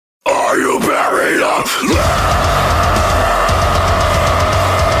you buried alive?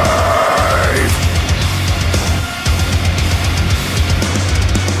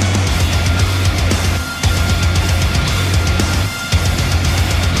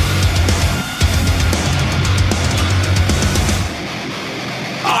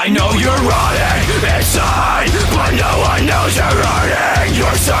 I know you're rotting inside, but no one knows you're hurting.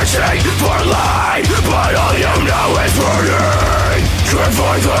 You're searching for light, but all you know is burning. Can't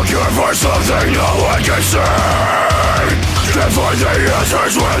find the cure for something no one can see. Can't find the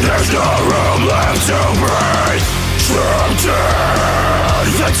answers when there's no room left to breathe. Tempted,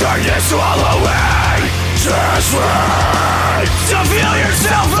 the darkness swallowing. Desperate to feel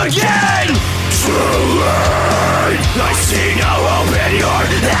yourself again. Too late, I see no hope in your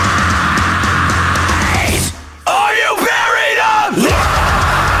eyes. Are you buried alive?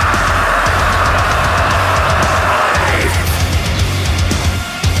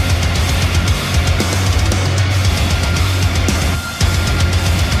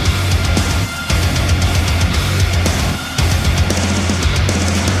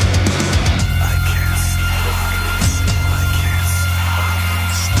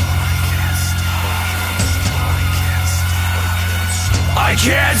 I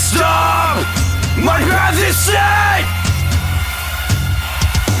can't stop! My path is set!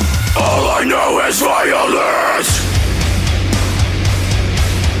 All I know is violence!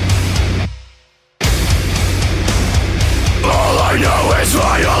 All I know is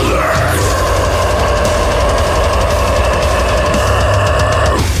violence!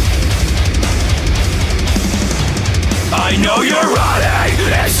 I know you're rotting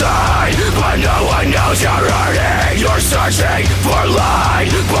inside, but no one knows you're hurting. You're searching for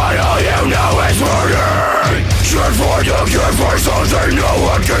light, but all you know is burning. Can't find a cure for something no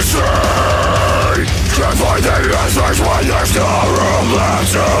one can see. Can't find the answers when there's no room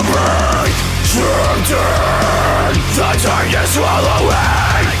left to breathe. Tempted, the darkness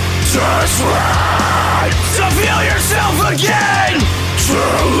swallowing. Desperate to feel yourself again. Too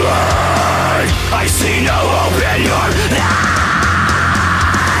late, I see no hope in your eyes.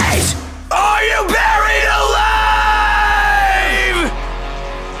 Are you buried alive?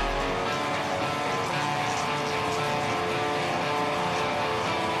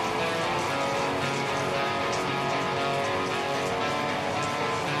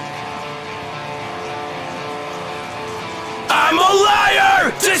 I'm a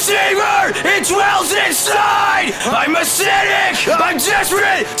liar, deceiver, it dwells inside. I'm a cynic, I'm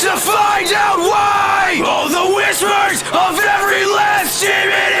desperate to find out why. All the whispers of every last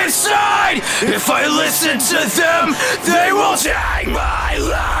demon inside. If I listen to them, they will take my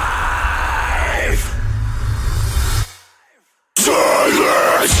life.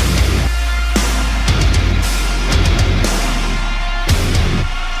 Silence!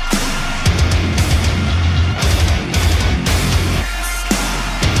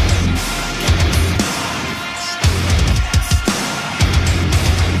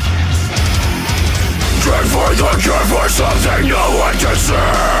 Can't find the cure for something no one can see.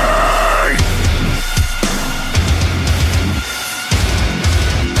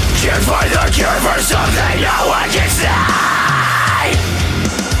 Can't find the cure for something no one can see.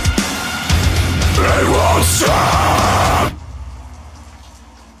 It won't stop.